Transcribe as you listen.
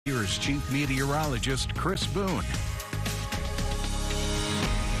Here's Chief Meteorologist Chris Boone.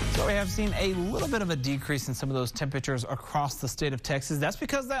 So we have seen a little bit of a decrease in some of those temperatures across the state of Texas. That's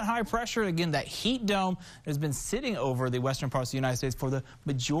because that high pressure, again, that heat dome has been sitting over the western parts of the United States for the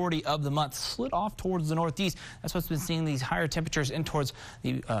majority of the month, slid off towards the northeast. That's what's been seeing these higher temperatures in towards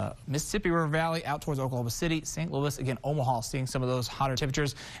the Mississippi River Valley, out towards Oklahoma City, St. Louis, again, Omaha, seeing some of those hotter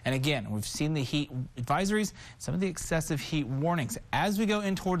temperatures. And again, we've seen the heat advisories, some of the excessive heat warnings. As we go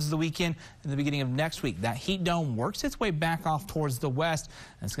in towards the weekend and the beginning of next week, that heat dome works its way back off towards the west.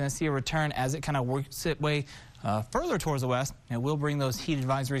 And it's going to see a return as it kind of works its way further towards the west, and we'll bring those heat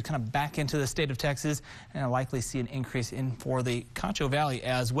advisories kind of back into the state of Texas, and I'll likely see an increase in for the Concho Valley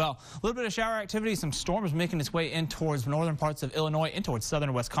as well. A little bit of shower activity, some storms making its way in towards northern parts of Illinois, in towards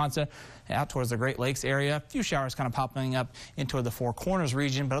southern Wisconsin, and out towards the Great Lakes area. A few showers kind of popping up into the Four Corners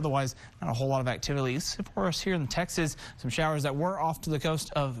region, but otherwise not a whole lot of activity for us here in Texas. Some showers that were off to the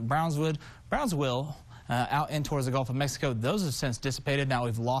coast of Brownsville, out in towards the Gulf of Mexico. Those have since dissipated. Now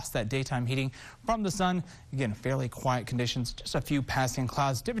we've lost that daytime heating from the sun. Again, fairly quiet conditions, just a few passing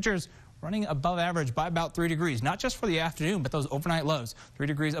clouds. Temperatures running above average by about 3 degrees, not just for the afternoon, but those overnight lows. 3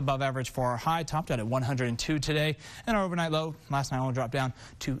 degrees above average for our high, topped out at 102 today. And our overnight low last night only dropped down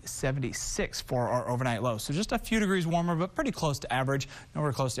to 76 for our overnight low. So just a few degrees warmer, but pretty close to average.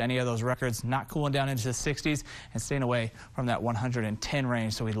 Nowhere close to any of those records. Not cooling down into the 60s and staying away from that 110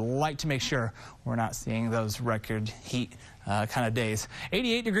 range. So we'd like to make sure we're not seeing those record heat kind of days.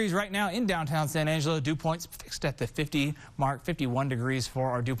 88 degrees right now in downtown San Angelo. Dew points fixed at the 50 mark, 51 degrees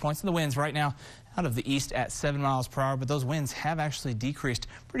for our dew points. And the winds right now out of the east at 7 miles per hour, but those winds have actually decreased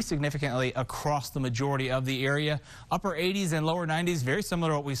pretty significantly across the majority of the area. Upper 80s and lower 90s, very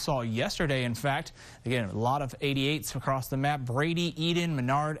similar to what we saw yesterday, in fact. Again, a lot of 88s across the map. Brady, Eden,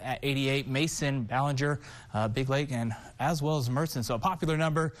 Menard at 88, Mason, Ballinger, Big Lake, and as well as Merced. So a popular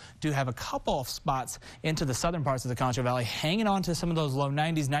number. Do have a couple of spots into the southern parts of the Concho Valley, hanging on to some of those low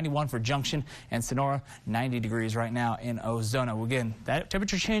 90s, 91 for Junction and Sonora, 90 degrees right now in Ozona. Again, that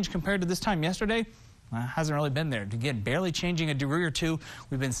temperature change compared to this time yesterday hasn't really been there. Again, barely changing a degree or two.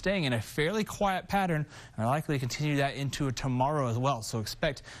 We've been staying in a fairly quiet pattern and are likely to continue that into tomorrow as well. So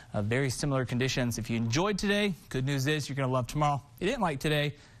expect very similar conditions. If you enjoyed today, good news is you're going to love tomorrow. If you didn't like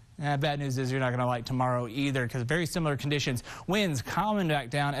today, bad news is you're not going to like tomorrow either, because very similar conditions. Winds calming back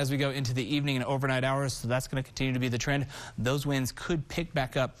down as we go into the evening and overnight hours, so that's going to continue to be the trend. Those winds could pick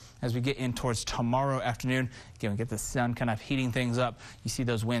back up as we get in towards tomorrow afternoon. Again, we get the sun kind of heating things up. You see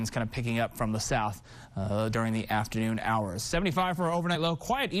those winds kind of picking up from the south during the afternoon hours. 75 for our overnight low.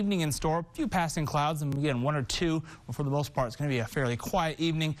 Quiet evening in store. A few passing clouds, and again, 1 or 2. But for the most part, it's going to be a fairly quiet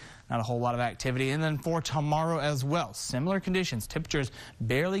evening. Not a whole lot of activity. And then for tomorrow as well, similar conditions. Temperatures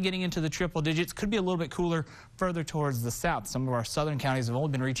barely getting into the triple digits. Could be a little bit cooler further towards the south. Some of our southern counties have only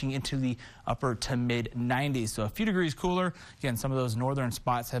been reaching into the upper to mid 90s. So a few degrees cooler. Again, some of those northern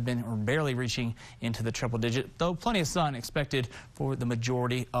spots have been barely reaching into the triple digit, though plenty of sun expected for the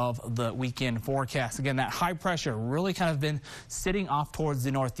majority of the weekend forecast. Again, that high pressure really kind of been sitting off towards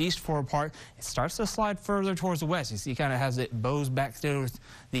the northeast for a part. It starts to slide further towards the west. You see, kind of has it bows back to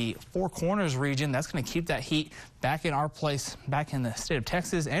the Four Corners region. That's going to keep that heat back in our place, back in the state of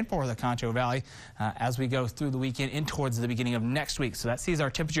Texas and for the Concho Valley as we go through the weekend in towards the beginning of next week. So that sees our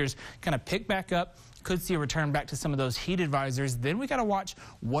temperatures kind of pick back up. Could see a return back to some of those heat advisories. Then we got to watch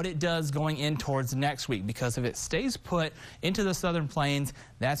what it does going in towards next week, because if it stays put into the southern plains,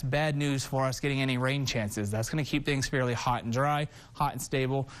 that's bad news for us getting any rain chances. That's going to keep things fairly hot and dry, hot and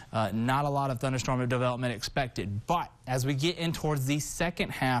stable. Not a lot of thunderstorm development expected. But as we get in towards the second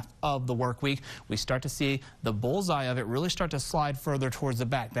half of the work week, we start to see the bullseye of it really start to slide further towards the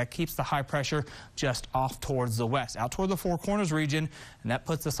back. That keeps the high pressure just off towards the west, out toward the Four Corners region, and that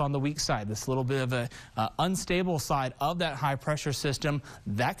puts us on the weak side. This little bit of a unstable side of that high pressure system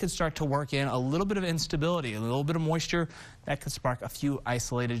that could start to work in a little bit of instability, a little bit of moisture that could spark a few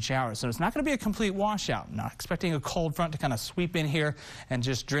isolated showers. So it's not going to be a complete washout. I'm not expecting a cold front to kind of sweep in here and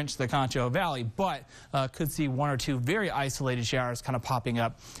just drench the Concho Valley, but could see 1 or 2 very isolated showers kind of popping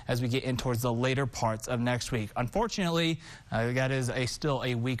up as we get in towards the later parts of next week. Unfortunately, that is still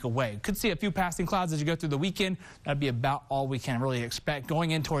a week away. Could see a few passing clouds as you go through the weekend. That'd be about all we can really expect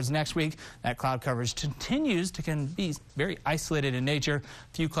going in towards next week. That cloud coverage continues to be very isolated in nature.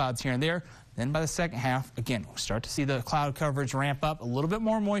 A few clouds here and there. Then by the second half, again, we'll start to see the cloud coverage ramp up, a little bit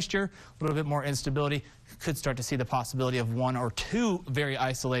more moisture, a little bit more instability. Could start to see the possibility of 1 or 2 very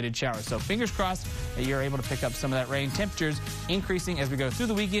isolated showers. So fingers crossed that you're able to pick up some of that rain. Temperatures increasing as we go through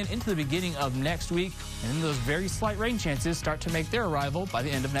the weekend into the beginning of next week. And then those very slight rain chances start to make their arrival by the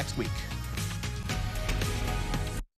end of next week.